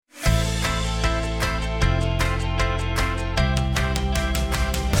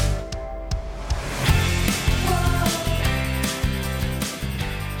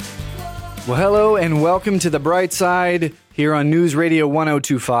Well, hello and welcome to The Bright Side here on News Radio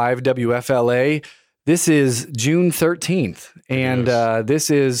 1025 WFLA. This is June 13th, and this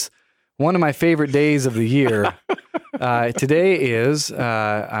is one of my favorite days of the year. Today is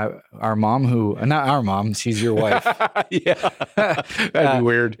our mom, not our mom, she's your wife. Yeah, that'd be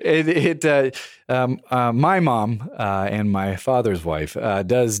weird. My mom and my father's wife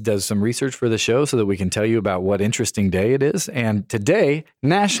does some research for the show so that we can tell you about what interesting day it is. And today,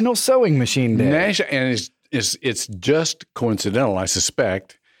 National Sewing Machine Day. And it's just coincidental, I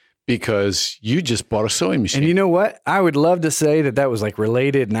suspect, because you just bought a sewing machine. And you know what? I would love to say that was like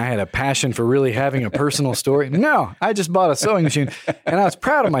related and I had a passion for really having a personal story. No, I just bought a sewing machine and I was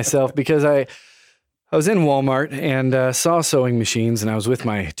proud of myself because I was in Walmart and saw sewing machines, and I was with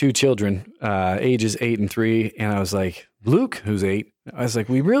my two children, ages 8 and 3. And I was like, Luke, who's 8, I was like,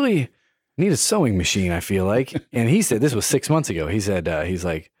 we really need a sewing machine, I feel like. And he said, this was 6 months ago. He said, he's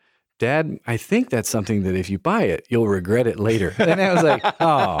like, Dad, I think that's something that if you buy it, you'll regret it later. And I was like,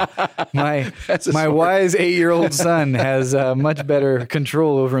 oh, my wise 8-year-old son has much better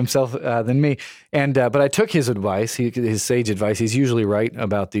control over himself than me. And but I took his advice, his sage advice. He's usually right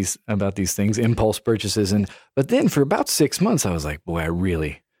about these things, impulse purchases. But then for about 6 months, I was like, boy,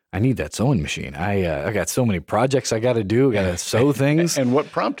 I need that sewing machine. I got so many projects I got to do. I got to sew things. And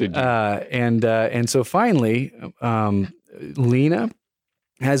what prompted you? And so finally, Lena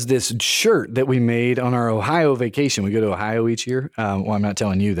has this shirt that we made on our Ohio vacation. We go to Ohio each year. Well, I'm not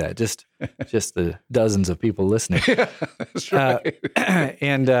telling you that, just the dozens of people listening. That's right.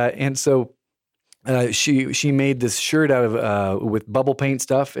 And so she made this shirt out of with bubble paint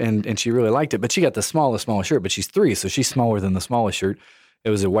stuff, and she really liked it. But she got the smallest shirt. But she's 3, so she's smaller than the smallest shirt.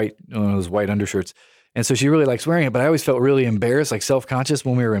 It was one of those white undershirts. And so she really likes wearing it, but I always felt really embarrassed, like self-conscious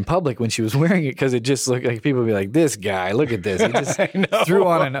when we were in public when she was wearing it, because it just looked like people would be like, this guy, look at this. He just threw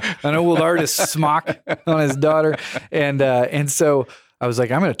on an old artist smock on his daughter. And so I was like,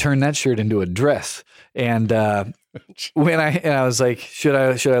 I'm going to turn that shirt into a dress. And when I was like, should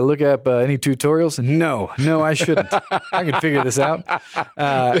I look up any tutorials? No, I shouldn't. I can figure this out.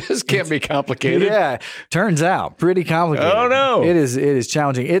 This can't be complicated. Yeah, turns out pretty complicated. Oh no, it is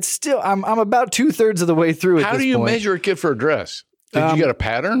challenging. It's still I'm about 2/3 of the way through it. How do you measure a kid for a dress? Did you get a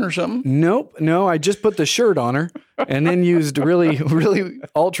pattern or something? Nope. No, I just put the shirt on her and then used really, really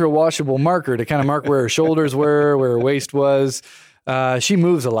ultra washable marker to kind of mark where her shoulders were, where her waist was. She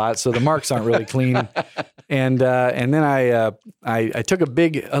moves a lot, so the marks aren't really clean. And then I took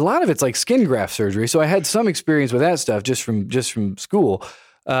a lot of it's like skin graft surgery, so I had some experience with that stuff just from school.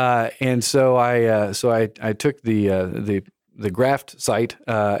 And so I took the graft site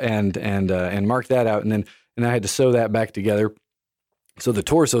and marked that out, and I had to sew that back together. So the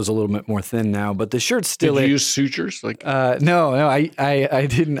torso's a little bit more thin now, but the shirt's still. Did you use sutures? No, I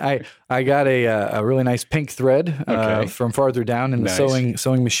didn't. I got a really nice pink thread from farther down in the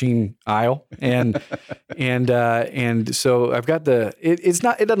sewing machine aisle, and so I've got it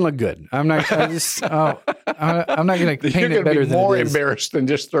doesn't look good. I'm not going to paint it better than it is. You're more embarrassed than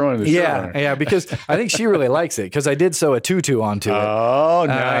just throwing the shirt on her. Yeah, because I think she really likes it, because I did sew a tutu onto it. Oh,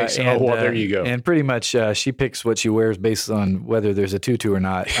 nice. Well, there you go. And pretty much she picks what she wears based on whether there's a tutu or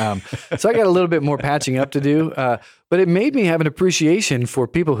not. So I got a little bit more patching up to do. But it made me have an appreciation for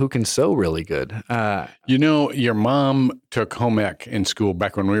people who can sew really good. Your mom took home ec in school.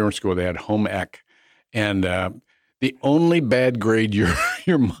 Back when we were in school, they had home ec. And the only bad grade your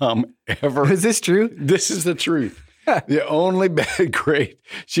mom ever... Is this true? This is the truth. The only bad grade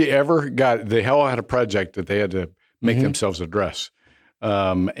she ever got, they all had a project that they had to make themselves a dress.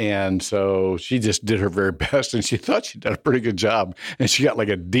 And so she just did her very best, and she thought she did a pretty good job, and she got like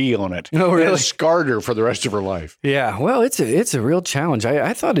a D on it. Oh, really? And it scarred her for the rest of her life. Yeah. Well, it's a real challenge.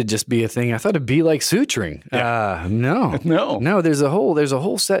 I thought it'd just be a thing. I thought it'd be like suturing. Yeah. No. There's a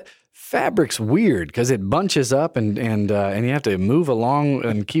whole set. Fabric's weird because it bunches up and you have to move along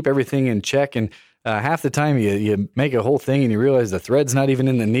and keep everything in check. And half the time you make a whole thing and you realize the thread's not even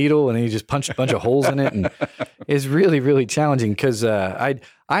in the needle, and then you just punch a bunch of holes in it, and it's really, really challenging because I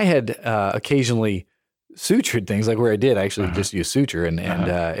had occasionally sutured things, like where I did actually just use suture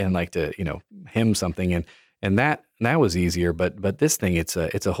and like to hem something, and that was easier. But this thing, it's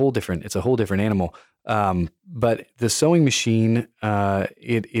a whole different animal. But the sewing machine,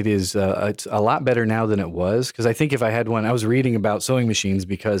 it's a lot better now than it was. Because I think if I had one, I was reading about sewing machines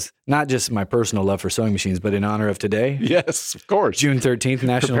because not just my personal love for sewing machines, but in honor of today. Yes, of course. June 13th,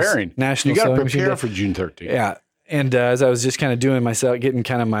 National you got to prepare for June 13th. Yeah. And as I was just kind of doing myself, getting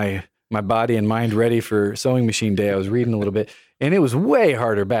kind of my body and mind ready for sewing machine day, I was reading a little bit, and it was way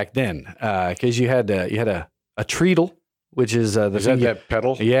harder back then because you had a treadle which is the Is thing. that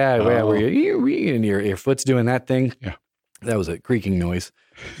pedal? Yeah, where your foot's doing that thing. Yeah. That was a creaking noise.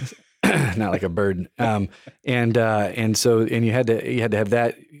 Not like a bird. And you had to have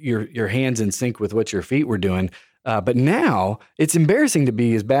that your hands in sync with what your feet were doing. But now it's embarrassing to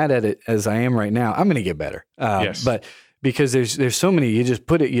be as bad at it as I am right now. I'm going to get better. Yes. But because there's so many, you just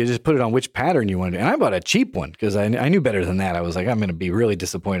put it on which pattern you want to do. And I bought a cheap one because I knew better than that. I was like, I'm going to be really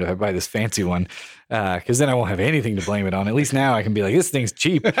disappointed if I buy this fancy one because then I won't have anything to blame it on. At least now I can be like, this thing's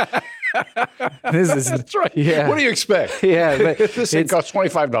cheap. That's right. Yeah. What do you expect? Yeah, but this thing costs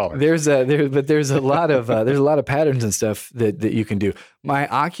 $25. There's a lot of patterns and stuff that you can do. My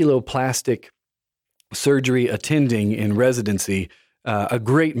oculoplastic surgery attending in residency, a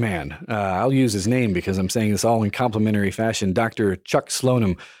great man. I'll use his name because I'm saying this all in complimentary fashion. Dr. Chuck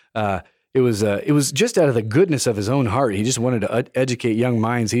Slonim. It was just out of the goodness of his own heart. He just wanted to educate young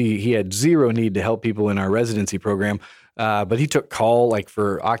minds. He had zero need to help people in our residency program. But he took call like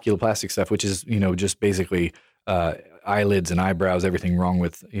for oculoplastic stuff, which is, just basically eyelids and eyebrows, anything wrong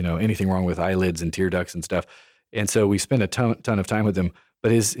with eyelids and tear ducts and stuff. And so we spent a ton of time with him.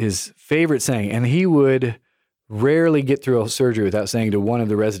 But his favorite saying, and he would rarely get through a surgery without saying to one of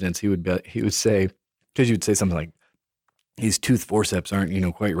the residents, he would say, because you would say something like, these tooth forceps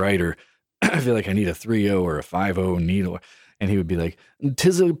aren't, quite right, or I feel like I need a 3.0 or a 5.0 needle. And he would be like,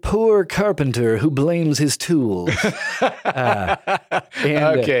 "'Tis a poor carpenter who blames his tools." You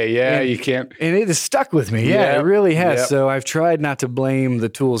can't. And it has stuck with me. Yeah, it really has. Yep. So I've tried not to blame the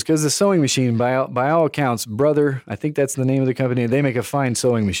tools because the sewing machine, by all accounts, Brother, I think that's the name of the company. They make a fine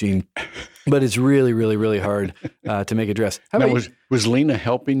sewing machine, but it's really, really, really hard to make a dress. Was Lena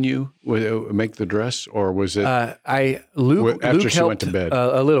helping you make the dress, or was it? Luke she helped went to bed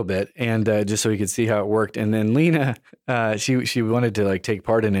a little bit, and just so he could see how it worked. And then Lena, she wanted to like take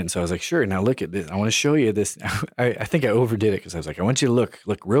part in it, and so I was like, "Sure, now look at this. I want to show you this." I think I overdid it because I was like, "I want you to look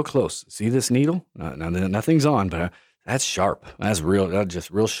real close. See this needle? Now nothing's on, but that's sharp. That's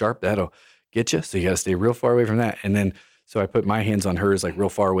just real sharp. That'll get you. So you got to stay real far away from that." And then so I put my hands on hers, like real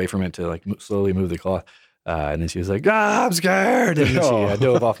far away from it to like slowly move the cloth. And then she was like, I'm scared. And then she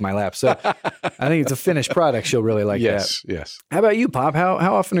dove off my lap. So I think it's a finished product. She'll really like that. Yes. How about you, Pop?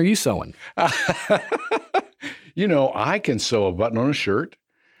 How often are you sewing? I can sew a button on a shirt.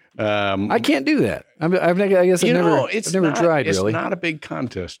 I can't do that. I guess I've never tried really. It's not a big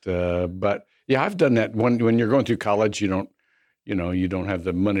contest. But yeah, I've done that when you're going through college, you don't have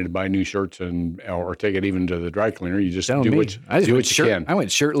the money to buy new shirts or take it even to the dry cleaner. You just do what you can. I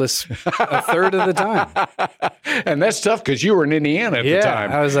went shirtless a third of the time. And that's tough because you were in Indiana at the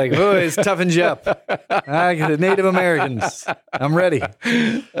time. I was like, boys, toughens you up. The Native Americans. I'm ready.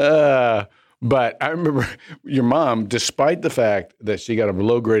 But I remember your mom, despite the fact that she got a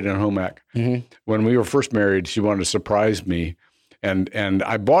low grade in home ec, when we were first married, she wanted to surprise me. And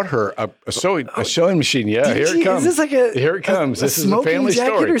I bought her a sewing machine. Yeah, here it comes. Is this like here it comes. This is a family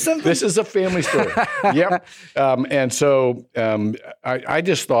story. Or something? This is a family story. Yep. And so I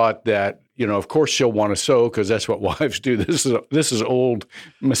just thought that, of course she'll want to sew because that's what wives do. This is old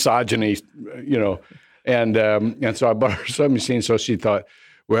misogyny, And so I bought her a sewing machine. So she thought,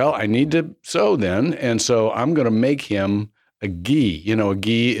 well, I need to sew then, and so I'm going to make him a gi. A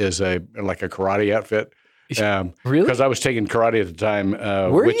gi is like a karate outfit. Really? Because I was taking karate at the time,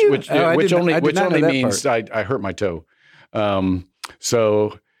 which only means I hurt my toe.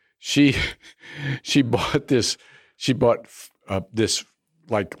 So she bought this. She bought this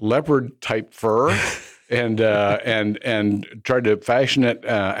like leopard type fur, and tried to fashion it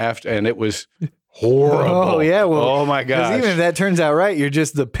after, and it was horrible. Oh yeah. Well, oh my gosh. Even if that turns out right, you're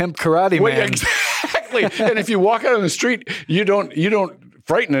just the pimp karate man. Exactly. And if you walk out on the street, you don't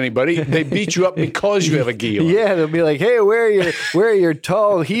frighten anybody. They beat you up because you have a gi on. Yeah, they'll be like, "Hey, where are your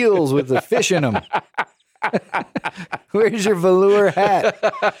tall heels with the fish in them? Where's your velour hat?"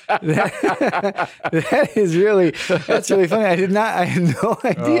 That's really funny. I had no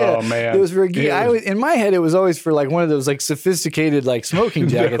idea. Oh man, it was for a gi. In my head, it was always for like one of those like sophisticated like smoking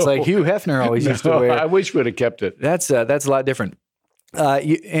jackets, like Hugh Hefner always used to wear. I wish we'd have kept it. That's a lot different.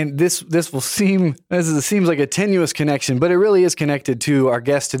 And this seems like a tenuous connection, but it really is connected to our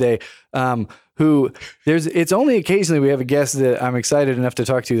guest today. It's only occasionally we have a guest that I'm excited enough to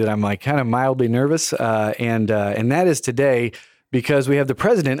talk to that I'm like kind of mildly nervous. And that is today because we have the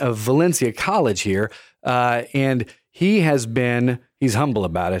president of Valencia College here. And he's humble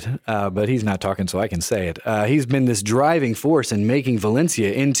about it, but he's not talking, so I can say it. He's been this driving force in making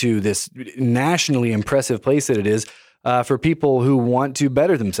Valencia into this nationally impressive place that it is. For people who want to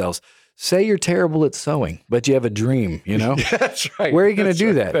better themselves. say you're terrible at sewing, but you have a dream, you know? That's right. Where are you going to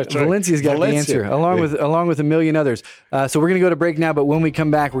do that? That's right. Valencia's got the answer, along with a million others. So we're going to go to break now, but when we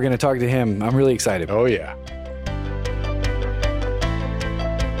come back, we're going to talk to him. I'm really excited. Oh, yeah.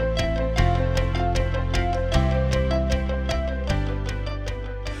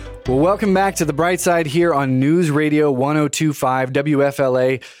 Well, welcome back to The Bright Side here on News Radio 102.5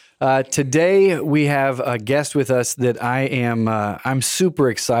 WFLA. Today we have a guest with us that I'm super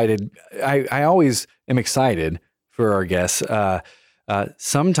excited. I always am excited for our guests.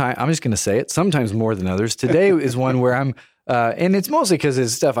 Sometimes, I'm just going to say it, sometimes more than others. Today is one where I'm, and it's mostly because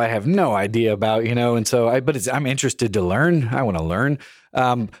it's stuff I have no idea about, you know, and so I'm interested to learn. I want to learn.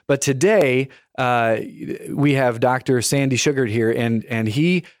 But today we have Dr. Sandy Shugart here, and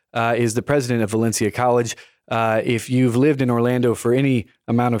he is the president of Valencia College. If you've lived in Orlando for any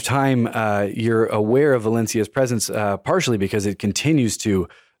amount of time, you're aware of Valencia's presence, partially because it continues to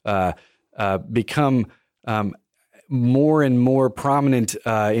become more and more prominent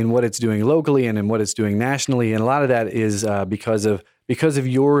in what it's doing locally and in what it's doing nationally. And a lot of that is because of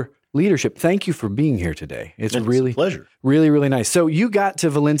your leadership. Thank you for being here today. It's really a pleasure. Really, really nice. So you got to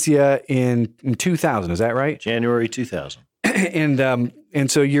Valencia in 2000, is that right? January 2000. And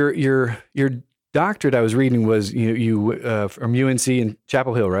so your doctorate I was reading was you from UNC in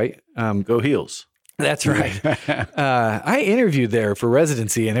Chapel Hill, right? Go Heels. That's right. I interviewed there for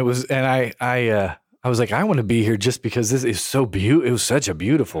residency, and I was like, I want to be here just because this is so beautiful. It was such a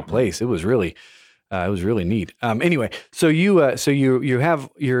beautiful place. It was really neat. Anyway, so you have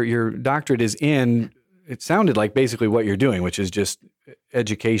your doctorate is in. It sounded like basically what you're doing, which is just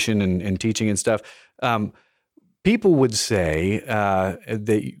education and teaching and stuff. People would say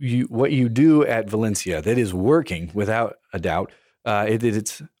that what you do at Valencia that is working without a doubt.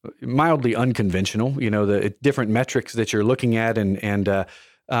 It's mildly unconventional. You know, the different metrics that you're looking at, and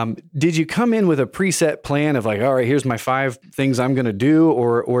did you come in with a preset plan of like, all right, here's my 5 things I'm going to do,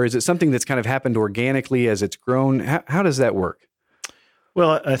 or is it something that's kind of happened organically as it's grown? How does that work?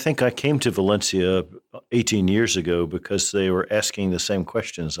 Well, I think I came to Valencia 18 years ago because they were asking the same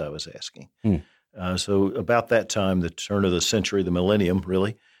questions I was asking. So about that time, the turn of the century, the millennium,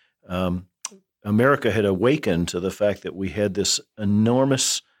 really, America had awakened to the fact that we had this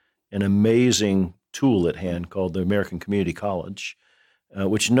enormous and amazing tool at hand called the American Community College,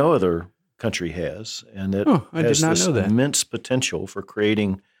 which no other country has, and that has this immense potential for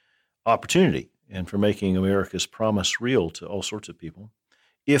creating opportunity and for making America's promise real to all sorts of people,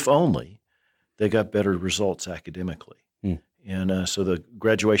 if only they got better results academically. And so the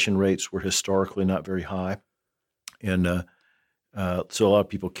graduation rates were historically not very high. And so a lot of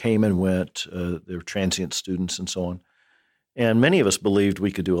people came and went. They were transient students and so on. And many of us believed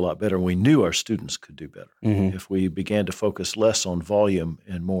we could do a lot better. We knew our students could do better if we began to focus less on volume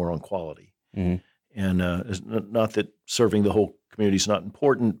and more on quality. And it's not that serving the whole community is not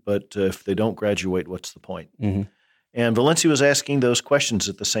important, but if they don't graduate, what's the point? And Valencia was asking those questions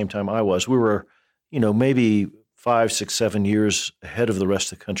at the same time I was. We were, maybe 5, 6, 7 years ahead of the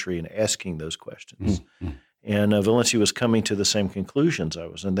rest of the country in asking those questions. And Valencia was coming to the same conclusions I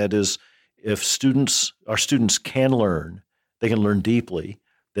was, and that is if our students can learn, they can learn deeply,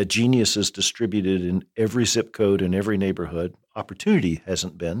 that genius is distributed in every zip code in every neighborhood. Opportunity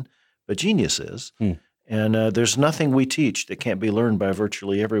hasn't been, but genius is. And there's nothing we teach that can't be learned by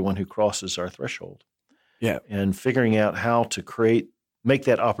virtually everyone who crosses our threshold. Yeah. And figuring out how to make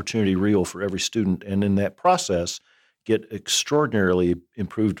that opportunity real for every student, and in that process, get extraordinarily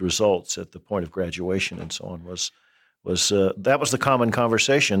improved results at the point of graduation and so on that was the common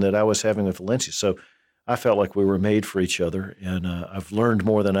conversation that I was having with Valencia. So I felt like we were made for each other, and I've learned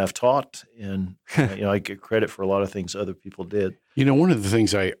more than I've taught, and I get credit for a lot of things other people did. One of the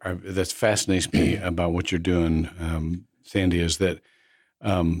things that fascinates me about what you're doing, Sandy, is that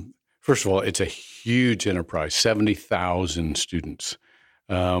first of all, it's a huge enterprise, 70,000 students.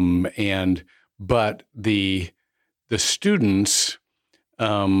 But the students,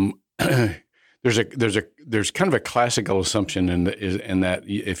 there's kind of a classical assumption in that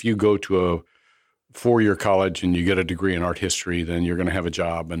if you go to a 4-year college and you get a degree in art history, then you're going to have a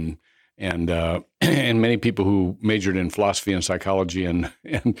job, and many people who majored in philosophy and psychology and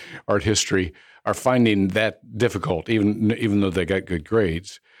art history are finding that difficult, even though they got good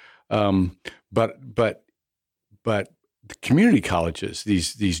grades. But the community colleges,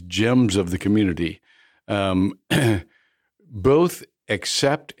 these gems of the community, both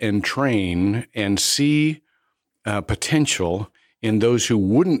accept and train and see potential in those who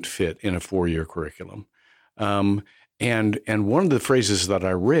wouldn't fit in a 4-year curriculum. And one of the phrases that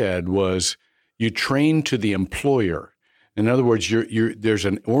I read was, "You train to the employer." In other words, there's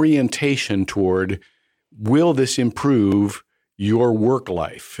an orientation toward, will this improve your work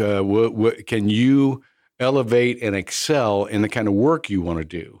life? Can you elevate and excel in the kind of work you want to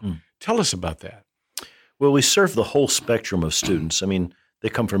do? Tell us about that. Well, we serve the whole spectrum of students. I mean, they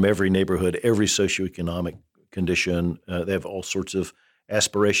come from every neighborhood, every socioeconomic condition. They have all sorts of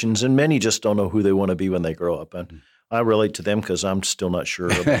aspirations, and many just don't know who they want to be when they grow up. And I relate to them because I'm still not sure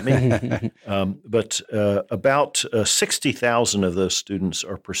about me. But about 60,000 of those students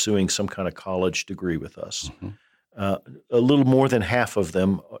are pursuing some kind of college degree with us. A little more than half of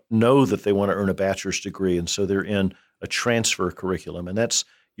them know that they want to earn a bachelor's degree, and so they're in a transfer curriculum. And that's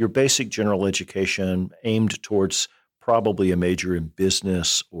your basic general education aimed towards probably a major in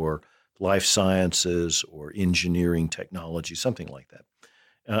business or life sciences or engineering technology, something like that.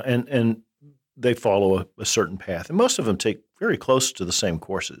 And they follow a certain path. And most of them take very close to the same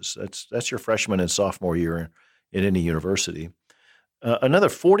courses. That's your freshman and sophomore year in any university. Another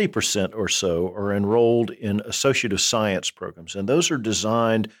 40% or so are enrolled in associate of science programs, and those are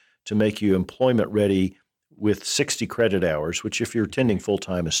designed to make you employment ready with 60 credit hours, which if you're attending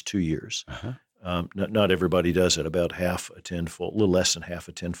full-time is 2 years. Not everybody does it. About half attend a little less than half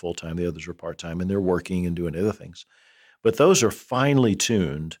attend full-time. The others are part-time, and they're working and doing other things. But those are finely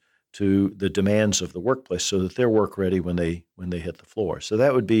tuned to the demands of the workplace so that they're work ready when they hit the floor. So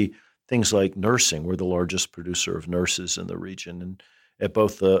that would be things like nursing. We're the largest producer of nurses in the region, and at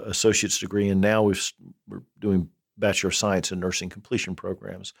both the associate's degree and now we're doing Bachelor of Science in Nursing completion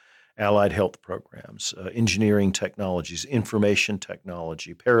programs, allied health programs, engineering technologies, information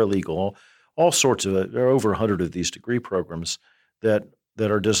technology, paralegal, all sorts of it. There are over 100 of these degree programs that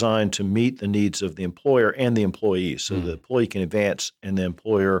are designed to meet the needs of the employer and the employee, so the employee can advance and the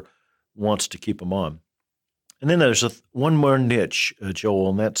employer wants to keep them on. And then there's one more niche, Joel,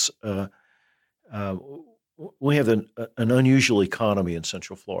 and that's we have an unusual economy in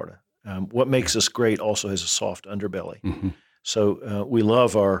Central Florida. What makes us great also has a soft underbelly. So we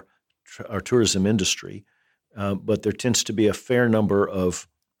love our tourism industry, but there tends to be a fair number of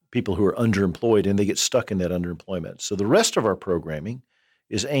people who are underemployed, and they get stuck in that underemployment. So the rest of our programming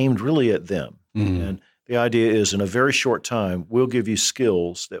is aimed really at them. And the idea is in a very short time, we'll give you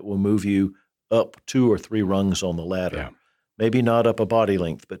skills that will move you up 2 or 3 rungs on the ladder. Yeah. Maybe not up a body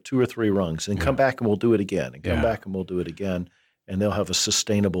length, but 2 or 3 rungs, and come back and we'll do it again, and come back and we'll do it again, and they'll have a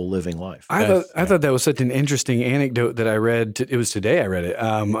sustainable living life. I thought that was such an interesting anecdote that I read. It was today I read it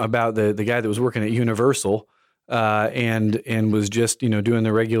about the guy that was working at Universal and was just doing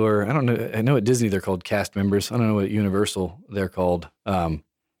the regular. I don't know. I know at Disney they're called cast members. I don't know what at Universal they're called.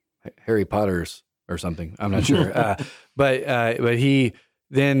 Harry Potter's or something. I'm not sure. But he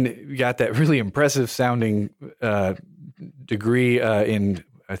then got that really impressive sounding degree in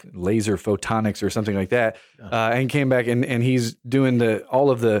laser photonics or something like that, and came back and he's doing all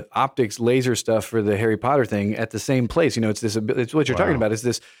of the optics laser stuff for the Harry Potter thing at the same place. It's what you're talking about. Is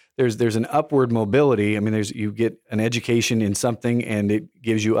this there's an upward mobility. I mean, you get an education in something and it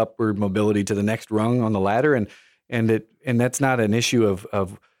gives you upward mobility to the next rung on the ladder, and that's not an issue of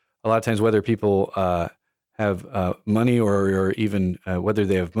a lot of times whether people have money or even whether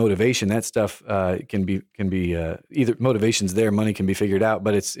they have motivation. That stuff can be either motivation's there, money can be figured out,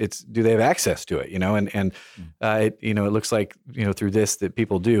 but it's do they have access to it? It looks like through this that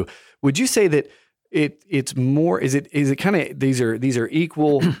people do. Would you say that it's more? Is it kind of these are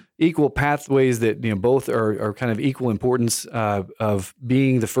equal pathways that both are kind of equal importance of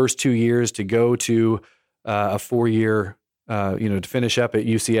being the first 2 years to go to a 4-year. To finish up at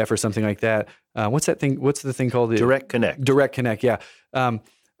UCF or something like that. What's that thing? What's the thing called? Direct Connect. Direct Connect, yeah.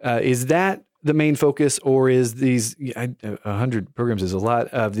 Is that the main focus, or is these 100 programs is a lot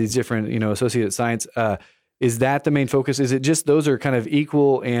of these different, associate science? Is that the main focus? Is it just those are kind of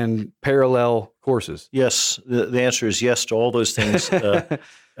equal and parallel courses? Yes. The answer is yes to all those things.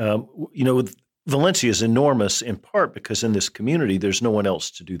 Valencia is enormous in part because in this community, there's no one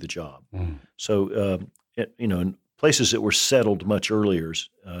else to do the job. So, in places that were settled much earlier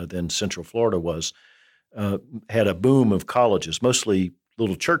than Central Florida was, had a boom of colleges, mostly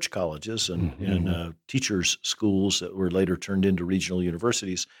little church colleges and teachers' schools that were later turned into regional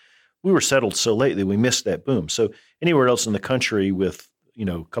universities. We were settled so late that we missed that boom. So anywhere else in the country with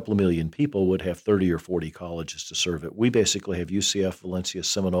a couple of million people would have 30 or 40 colleges to serve it. We basically have UCF, Valencia,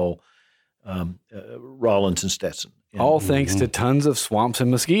 Seminole, Rollins, and Stetson. All thanks to tons of swamps and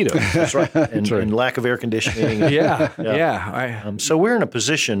mosquitoes. That's right. And lack of air conditioning. So we're in a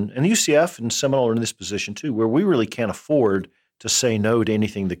position, and UCF and Seminole are in this position too, where we really can't afford to say no to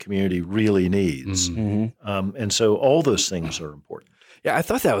anything the community really needs. And so all those things are important. Yeah, I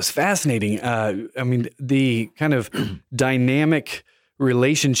thought that was fascinating. I mean, the kind of dynamic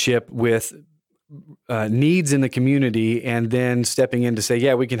relationship with needs in the community, and then stepping in to say,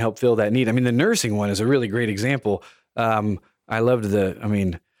 yeah, we can help fill that need. I mean, the nursing one is a really great example. I loved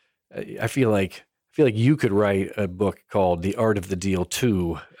I feel like you could write a book called The Art of the Deal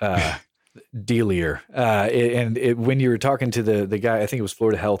 2, Dealier. When you were talking to the guy, I think it was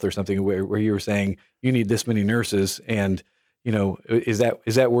Florida Health or something, where you were saying you need this many nurses, and is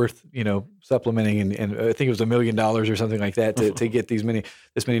that worth supplementing? And I think it was $1 million or something like that to get this many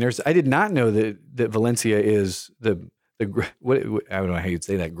nurses. I did not know that Valencia is the what I don't know how you'd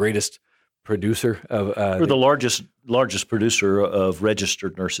say that, greatest producer of. We're the largest producer of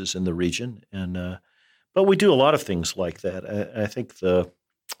registered nurses in the region, and but we do a lot of things like that. I think the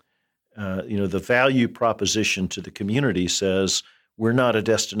value proposition to the community says we're not a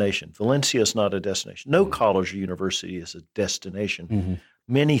destination. Valencia is not a destination. No college or university is a destination. Mm-hmm.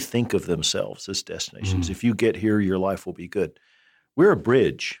 Many think of themselves as destinations. If you get here, your life will be good. We're a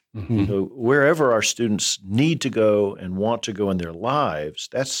bridge. Mm-hmm. So wherever our students need to go and want to go in their lives,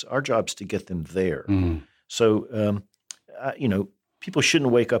 that's our job is to get them there. Mm-hmm. So, people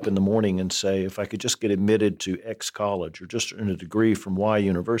shouldn't wake up in the morning and say, if I could just get admitted to X college or just earn a degree from Y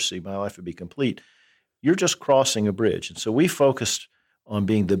university, my life would be complete. You're just crossing a bridge. And so we focused on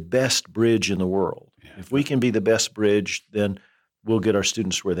being the best bridge in the world. Yeah. If we can be the best bridge, then we'll get our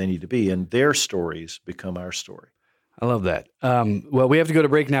students where they need to be, and their stories become our story. I love that. Well, we have to go to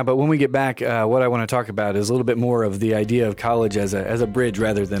break now, but when we get back, what I want to talk about is a little bit more of the idea of college as a bridge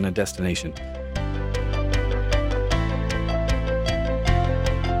rather than a destination.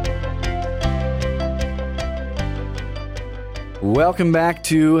 Welcome back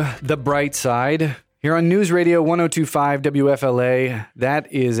to The Bright Side here on News Radio 102.5 WFLA.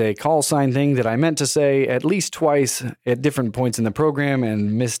 That is a call sign thing that I meant to say at least twice at different points in the program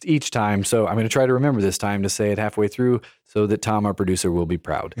and missed each time. So I'm going to try to remember this time to say it halfway through so that Tom, our producer, will be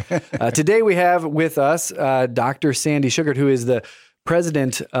proud. Today we have with us Dr. Sandy Shugart, who is the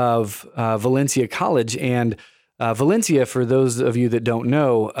president of Valencia College. And Valencia, for those of you that don't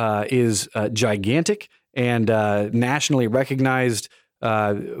know, is gigantic and nationally recognized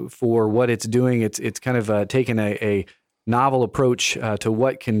for what it's doing. It's kind of taken a novel approach to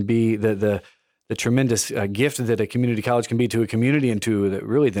what can be the tremendous gift that a community college can be to a community and to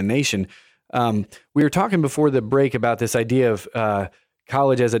really the nation. We were talking before the break about this idea of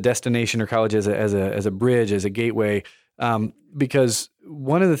college as a destination or college as a bridge, as a gateway. Because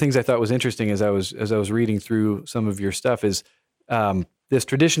one of the things I thought was interesting as I was reading through some of your stuff is this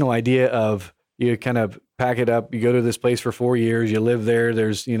traditional idea of you kind of pack it up, you go to this place for 4 years, you live there,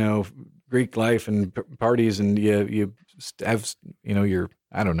 there's, Greek life and parties, and you have,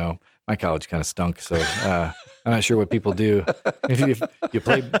 I don't know, my college kind of stunk, so I'm not sure what people do. If you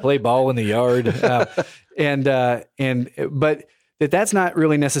play ball in the yard, but that's not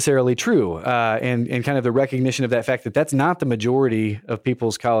really necessarily true, and kind of the recognition of that fact that that's not the majority of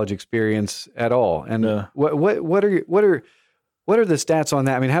people's college experience at all. And what are the stats on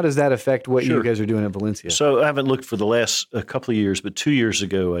that? I mean, how does that affect what you guys are doing at Valencia? So I haven't looked for the last couple of years, but 2 years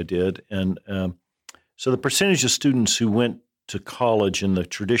ago I did. And so the percentage of students who went to college in the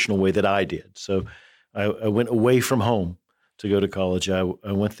traditional way that I did. So I went away from home to go to college. I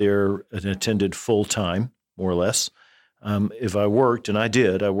went there and attended full time, more or less. If I worked, and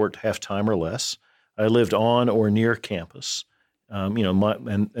I worked half-time or less. I lived on or near campus.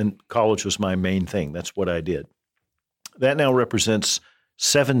 And college was my main thing. That's what I did. That now represents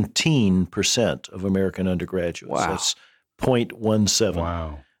 17% of American undergraduates. Wow. That's 0.17.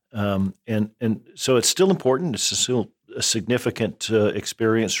 Wow. And so it's still important. It's still a significant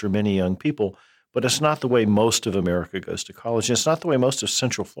experience for many young people, but it's not the way most of America goes to college. And it's not the way most of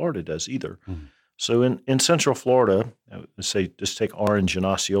Central Florida does either. Mm-hmm. So in Central Florida, just take Orange and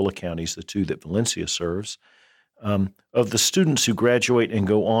Osceola counties, the two that Valencia serves. Of the students who graduate and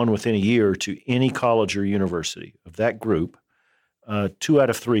go on within a year to any college or university, of that group, 2 out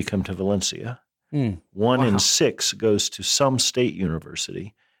of 3 come to Valencia. 1 in 6 goes to some state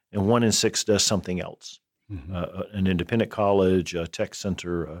university, and 1 in 6 does something else, an independent college, a tech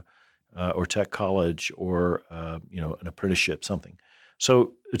center, or tech college, or an apprenticeship, something.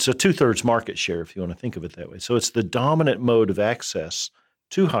 So it's a 2/3 market share, if you want to think of it that way. So it's the dominant mode of access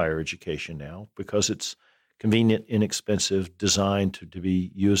to higher education now because it's convenient, inexpensive, designed to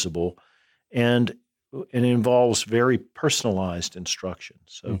be usable, and it involves very personalized instruction.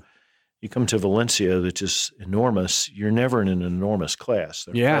 So you come to Valencia, that's just enormous. You're never in an enormous class.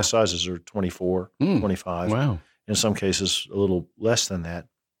 Their class sizes are 24, 25. Wow. In some cases, a little less than that.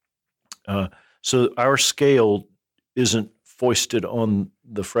 So our scale isn't foisted on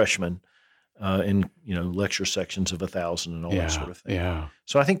the freshmen in lecture sections of 1,000 and all that sort of thing. Yeah.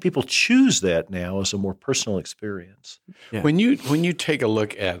 So I think people choose that now as a more personal experience. Yeah. When you take a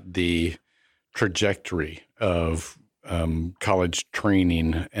look at the trajectory of college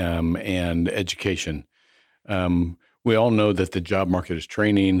training and education, we all know that the job market is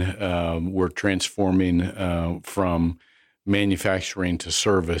training. We're transforming from manufacturing to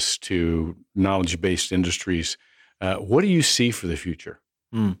service to knowledge-based industries. What do you see for the future?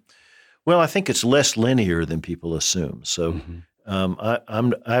 Well, I think it's less linear than people assume. So I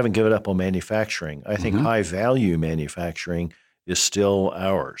haven't given up on manufacturing. I think high-value manufacturing is still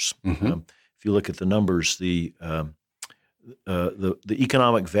ours. If you look at the numbers, the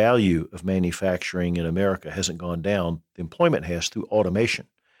economic value of manufacturing in America hasn't gone down. The employment has through automation,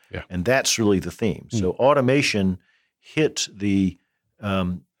 and that's really the theme. So automation hit the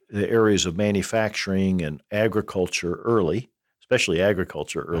areas of manufacturing and agriculture early, especially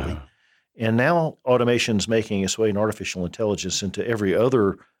agriculture early. And now automation's making its way in artificial intelligence into every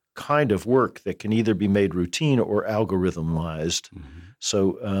other kind of work that can either be made routine or algorithmized.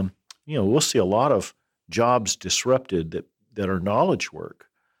 So, we'll see a lot of jobs disrupted that are knowledge work.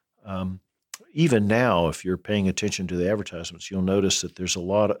 Even now, if you're paying attention to the advertisements, you'll notice that there's a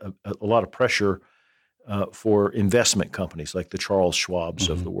lot of pressure for investment companies like the Charles Schwabs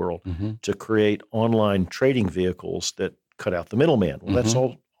of the world to create online trading vehicles that cut out the middleman. Well, that's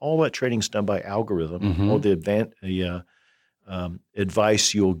all that trading's done by algorithm. All the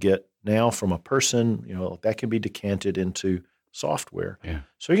advice you'll get now from a person, that can be decanted into software.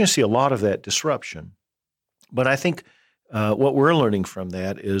 So you're going to see a lot of that disruption. But I think what we're learning from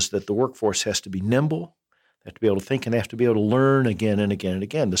that is that the workforce has to be nimble, they have to be able to think, and they have to be able to learn again and again and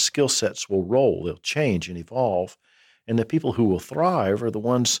again. The skill sets will roll, they'll change and evolve, and the people who will thrive are the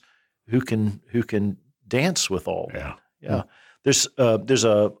ones who can dance with all that. Yeah. There's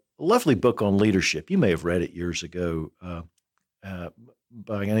a lovely book on leadership. You may have read it years ago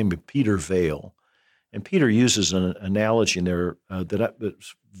by a guy named Peter Vail. And Peter uses an analogy in there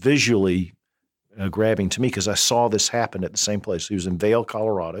that's visually grabbing to me because I saw this happen at the same place. He was in Vail,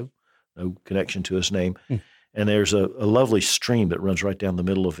 Colorado, no connection to his name. And there's a lovely stream that runs right down the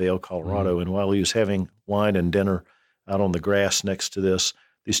middle of Vail, Colorado. And while he was having wine and dinner out on the grass next to this,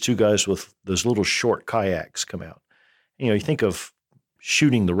 these two guys with those little short kayaks come out. You think of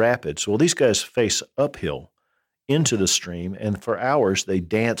shooting the rapids. Well, these guys face uphill into the stream, and for hours they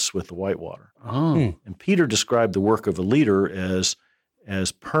dance with the whitewater. And Peter described the work of a leader as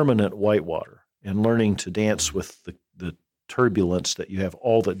permanent whitewater and learning to dance with the turbulence that you have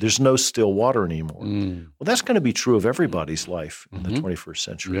there's no still water anymore. Well, that's going to be true of everybody's life in the 21st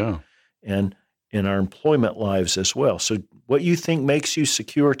century. And in our employment lives as well. So what you think makes you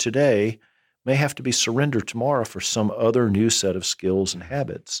secure today may have to be surrendered tomorrow for some other new set of skills and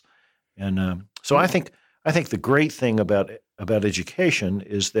habits. And so I think the great thing about education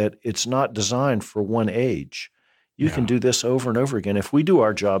is that it's not designed for one age. You can do this over and over again. If we do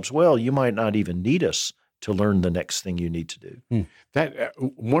our jobs well, you might not even need us to learn the next thing you need to do. That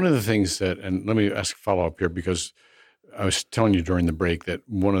one of the things that, and let me ask a follow-up here because I was telling you during the break that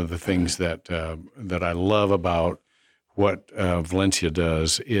one of the things that I love about what Valencia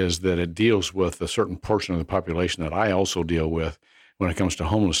does is that it deals with a certain portion of the population that I also deal with when it comes to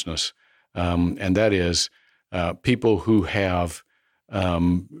homelessness, and that is people who have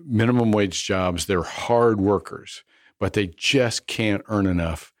minimum wage jobs. They're hard workers, but they just can't earn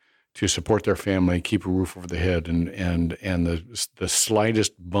enough to support their family, keep a roof over the head, and the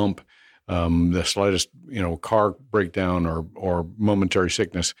slightest bump, the slightest car breakdown or momentary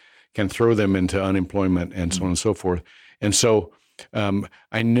sickness can throw them into unemployment and so on and so forth. And so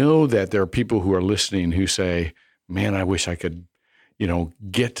I know that there are people who are listening who say, "Man, I wish I could,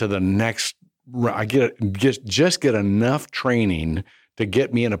 get to the next. I get enough training to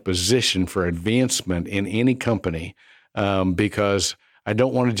get me in a position for advancement in any company, because I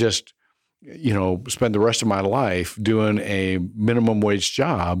don't want to just, spend the rest of my life doing a minimum wage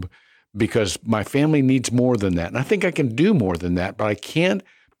job because my family needs more than that. And I think I can do more than that, but I can't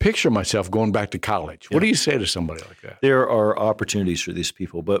picture myself going back to college." What do you say to somebody like that? There are opportunities for these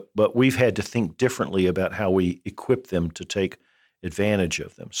people, but we've had to think differently about how we equip them to take advantage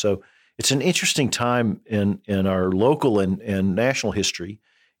of them. So it's an interesting time in our local and national history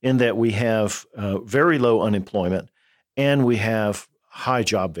in that we have very low unemployment and we have high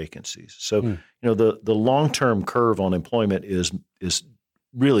job vacancies. So the long-term curve on employment is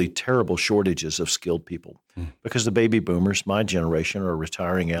really terrible shortages of skilled people because the baby boomers, my generation, are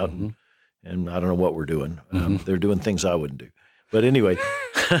retiring out and I don't know what we're doing. They're doing things I wouldn't do. But anyway,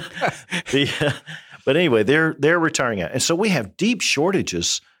 But anyway, they're retiring out. And so we have deep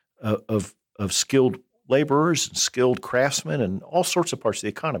shortages of skilled laborers and skilled craftsmen and all sorts of parts of the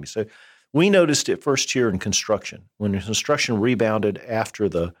economy. So we noticed it first here in construction. When construction rebounded after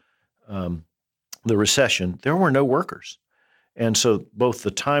the recession, there were no workers. And so both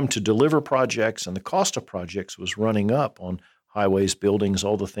the time to deliver projects and the cost of projects was running up on highways, buildings,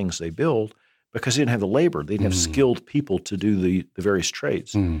 all the things they build, because they didn't have the labor. They didn't have skilled people to do the various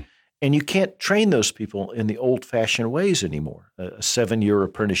trades. And you can't train those people in the old-fashioned ways anymore, a 7-year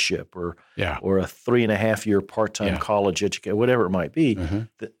apprenticeship or a 3.5-year part-time college education, whatever it might be.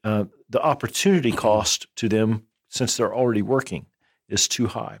 The opportunity cost to them, since they're already working, is too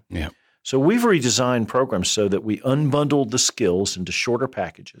high. Yeah. So we've redesigned programs so that we unbundled the skills into shorter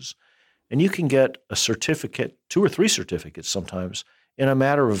packages, and you can get a certificate, 2 or 3 certificates sometimes, in a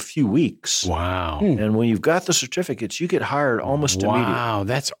matter of a few weeks. Wow. And when you've got the certificates, you get hired almost immediately. Wow,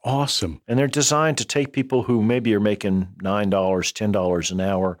 that's awesome. And they're designed to take people who maybe are making $9, $10 an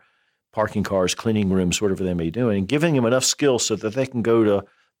hour, parking cars, cleaning rooms, whatever they may do, and giving them enough skills so that they can go to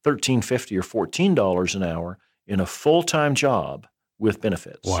 $13.50 or $14 an hour in a full-time job with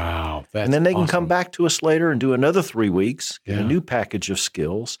benefits. Wow. That's and then they can awesome. come back to us later and do another 3 weeks, get a new package of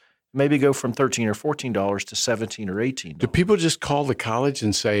skills, maybe go from $13 or $14 to $17 or $18. Do people just call the college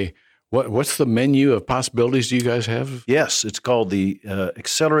and say, what's the menu of possibilities do you guys have? Yes, it's called the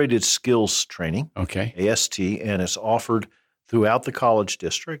Accelerated Skills Training, Okay. AST, and it's offered throughout the college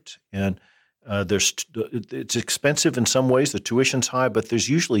district. And it's expensive in some ways. The tuition's high, but there's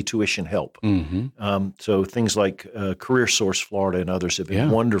usually tuition help. So things like Career Source Florida and others have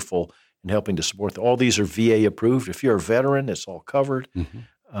been wonderful in helping to support. All these are VA approved. If you're a veteran, it's all covered.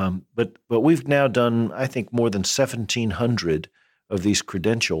 But we've now done, I think, more than 1,700 of these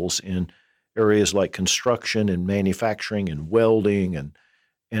credentials in areas like construction and manufacturing and welding,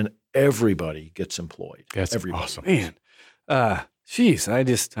 and everybody gets employed. That's everybody. awesome. Man, geez, I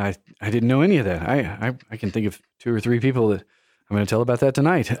didn't know any of that. I can think of 2 or 3 people that I'm going to tell about that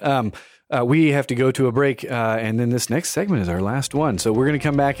tonight. We have to go to a break, and then this next segment is our last one. So we're going to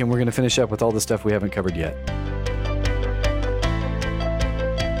come back and we're going to finish up with all the stuff we haven't covered yet.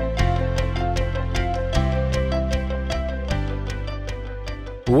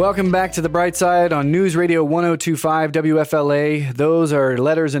 Welcome back to The Bright Side on News Radio 102.5 WFLA. Those are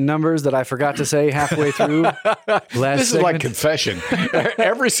letters and numbers that I forgot to say halfway through This is like confession.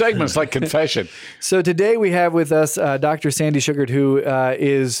 Every segment's like confession. So today we have with us Dr. Sandy Shugart, who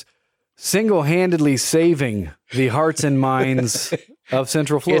is single-handedly saving the hearts and minds of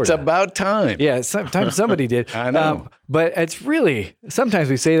Central Florida. It's about time. Yeah, sometimes somebody did. I know. But it's really, sometimes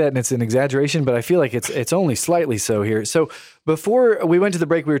we say that and it's an exaggeration, but I feel like it's only slightly so here. So before we went to the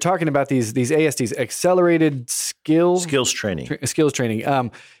break, we were talking about these ASTs, Accelerated Skills Training. Skills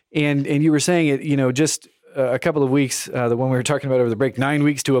Training. And you were saying it, just a couple of weeks, the one we were talking about over the break, 9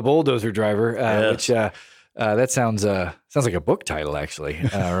 weeks to a bulldozer driver, which that sounds like a book title, actually,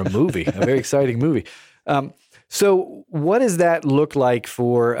 or a movie, a very exciting movie. So what does that look like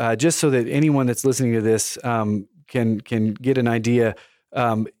for, just so that anyone that's listening to this can get an idea?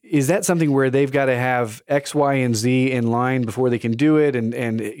 Is that something where they've got to have X, Y, and Z in line before they can do it?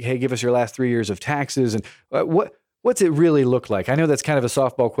 And hey, give us your last 3 years of taxes. And what's it really look like? I know that's kind of a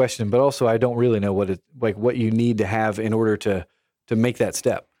softball question, but also I don't really know what you need to have in order to make that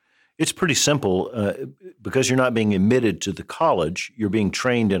step. It's pretty simple because you're not being admitted to the college. You're being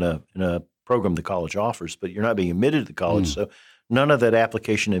trained in a program the college offers, but you're not being admitted to the college. So none of that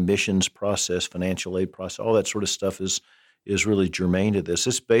application admissions process, financial aid process, all that sort of stuff is really germane to this.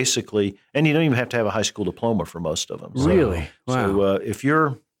 It's basically, and you don't even have to have a high school diploma for most of them. Really? Wow. So if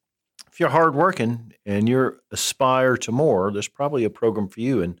you're hardworking and you aspire to more, there's probably a program for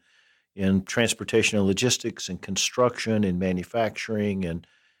you in transportation and logistics and construction and manufacturing and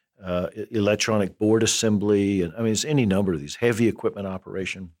electronic board assembly. And I mean, it's any number of these, heavy equipment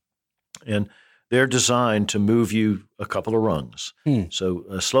operation. And they're designed to move you a couple of rungs.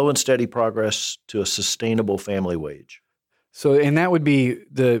 So slow and steady progress to a sustainable family wage. So, and that would be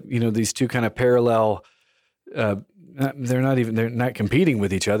these two kind of parallel. They're not competing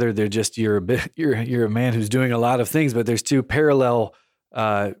with each other. They're just you're a man who's doing a lot of things, but there's two parallel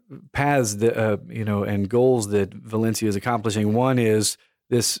paths that and goals that Valencia is accomplishing. One is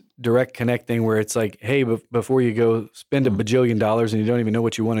this direct connect thing where it's like, hey, before you go spend $1 bajillion and you don't even know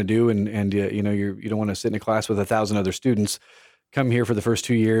what you want to do, and you don't want to sit in a class with 1,000 other students, come here for the first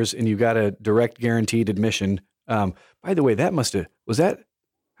 2 years, and you've got a direct guaranteed admission. By the way,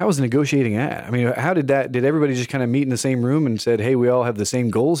 how was negotiating at? I mean, how did everybody just kind of meet in the same room and said, hey, we all have the same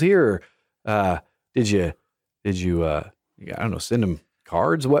goals here? Or did you, I don't know, send them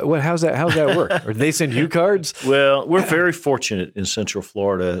cards? How's that work? Or do they send you cards? Well, we're very fortunate in Central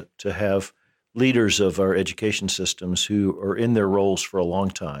Florida to have leaders of our education systems who are in their roles for a long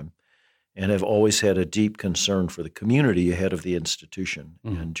time and have always had a deep concern for the community ahead of the institution.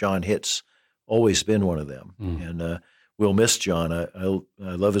 And John Hitt's always been one of them. And we'll miss John. I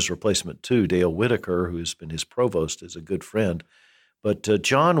love his replacement too, Dale Whitaker, who's been his provost, is a good friend. But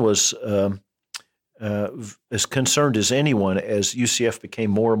John was as concerned as anyone as UCF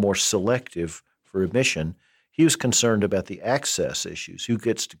became more and more selective for admission. He was concerned about the access issues, who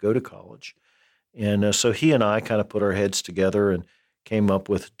gets to go to college. And so he and I kind of put our heads together and came up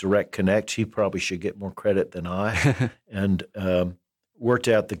with Direct Connect. He probably should get more credit than I, and worked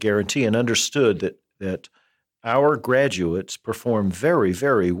out the guarantee and understood that our graduates perform very,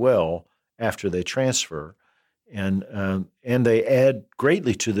 very well after they transfer, and they add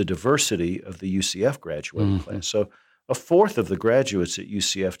greatly to the diversity of the UCF graduating class. So a fourth of the graduates at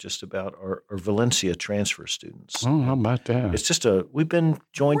UCF just about are Valencia transfer students. Oh, how about that? It's just we've been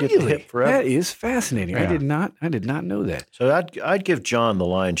joined at the hip forever. That is fascinating. Yeah. I did not know that. So I'd give John the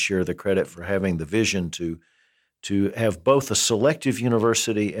lion's share of the credit for having the vision to have both a selective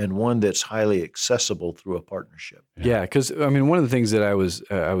university and one that's highly accessible through a partnership. Yeah, because I mean, one of the things that I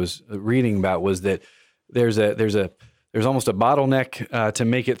was reading about was that there's almost a bottleneck to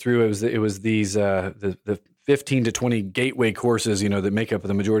make it through. It was these the 15 to 20 gateway courses, that make up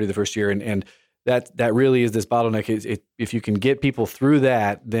the majority of the first year, and that really is this bottleneck. If you can get people through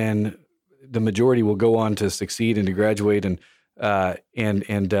that, then the majority will go on to succeed and to graduate, and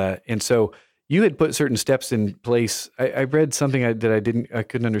so you had put certain steps in place. I read something that I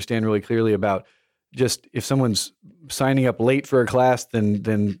couldn't understand really clearly about just if someone's signing up late for a class, then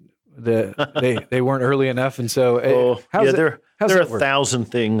they weren't early enough, and so there are 1,000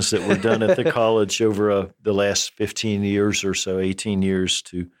 things that were done at the college over the last 15 years or so, 18 years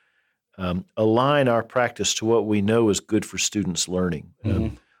to align our practice to what we know is good for students' learning.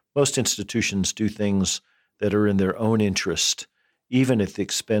 Most institutions do things that are in their own interest, even at the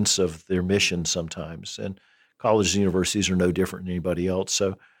expense of their mission sometimes. And colleges and universities are no different than anybody else.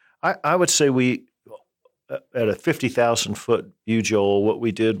 So I would say we, at a 50,000-foot view, Joel, what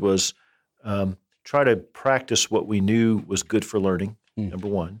we did was try to practice what we knew was good for learning, number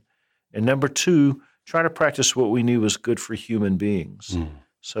one. And number two, try to practice what we knew was good for human beings.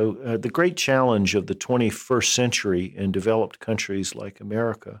 So the great challenge of the 21st century in developed countries like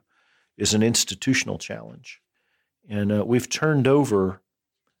America is an institutional challenge. And we've turned over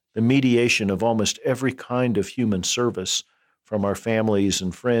the mediation of almost every kind of human service from our families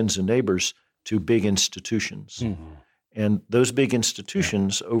and friends and neighbors to big institutions. And those big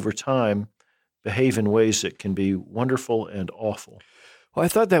institutions over time behave in ways that can be wonderful and awful. Well, I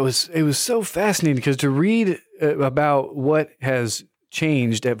thought it was so fascinating because to read about what has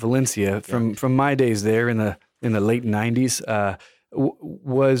changed at Valencia from my days there in the late 90s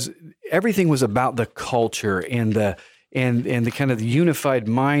was everything was about the culture and the kind of the unified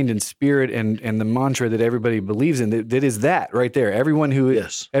mind and spirit and the mantra that everybody believes in. That is that right there. Everyone who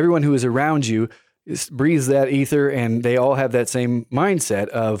is around you breathes that ether, and they all have that same mindset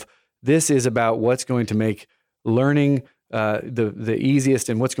of this is about what's going to make learning the easiest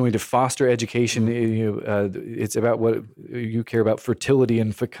and what's going to foster education. It's about what you care about, fertility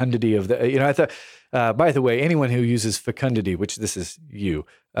and fecundity of the. I thought. By the way, anyone who uses fecundity, which this is you,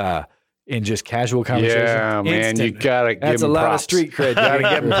 in just casual conversation, yeah, man, you gotta give that's them a lot props. of street cred. You gotta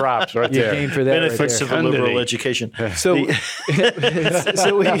give them props right You there. gain for that. Benefits right of a liberal Fecundity. education. So,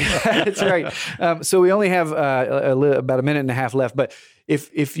 that's right. So we only have about a minute and a half left. But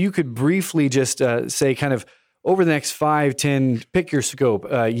if you could briefly just say, kind of over the next 5, 10, pick your scope,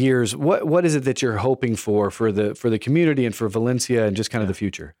 years, what is it that you're hoping for the community and for Valencia and just kind of the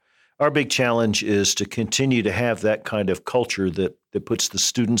future? Our big challenge is to continue to have that kind of culture that puts the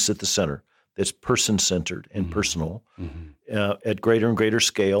students at the center, that's person-centered and personal at greater and greater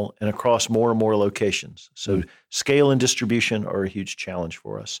scale and across more and more locations. So scale and distribution are a huge challenge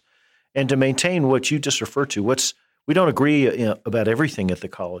for us. And to maintain what you just referred to, we don't agree about everything at the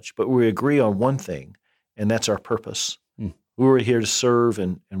college, but we agree on one thing, and that's our purpose. Who are we here to serve,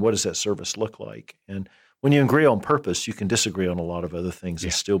 and what does that service look like? And when you agree on purpose, you can disagree on a lot of other things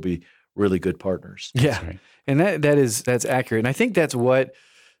and still be really good partners. Yeah, right. And that's accurate. And I think that's what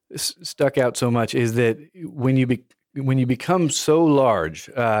stuck out so much is that when you become so large,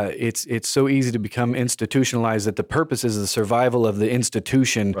 it's so easy to become institutionalized that the purpose is the survival of the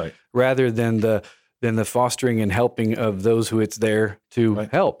institution Right. rather than the than the fostering and helping of those who it's there to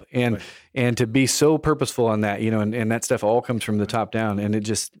help, and to be so purposeful on that, and that stuff all comes from the top down, and it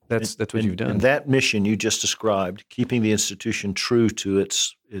just that's what you've done. And that mission you just described, keeping the institution true to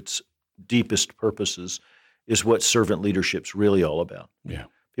its deepest purposes, is what servant leadership's really all about. Yeah,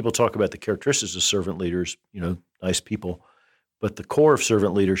 people talk about the characteristics of servant leaders, nice people, but the core of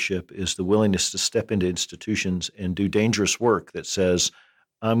servant leadership is the willingness to step into institutions and do dangerous work that says,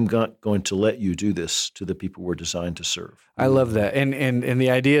 I'm not going to let you do this to the people we're designed to serve. I love that, and the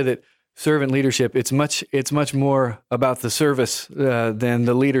idea that servant leadership, it's much more about the service than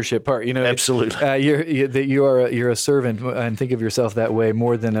the leadership part. Absolutely. You're a servant, and think of yourself that way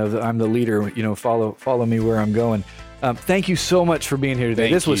more than I'm the leader. Follow me where I'm going. Thank you so much for being here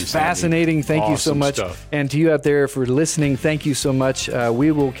today. This was fascinating. Thank you so much. Stuff. And to you out there for listening, thank you so much.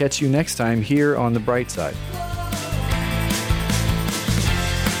 We will catch you next time here on The Bright Side.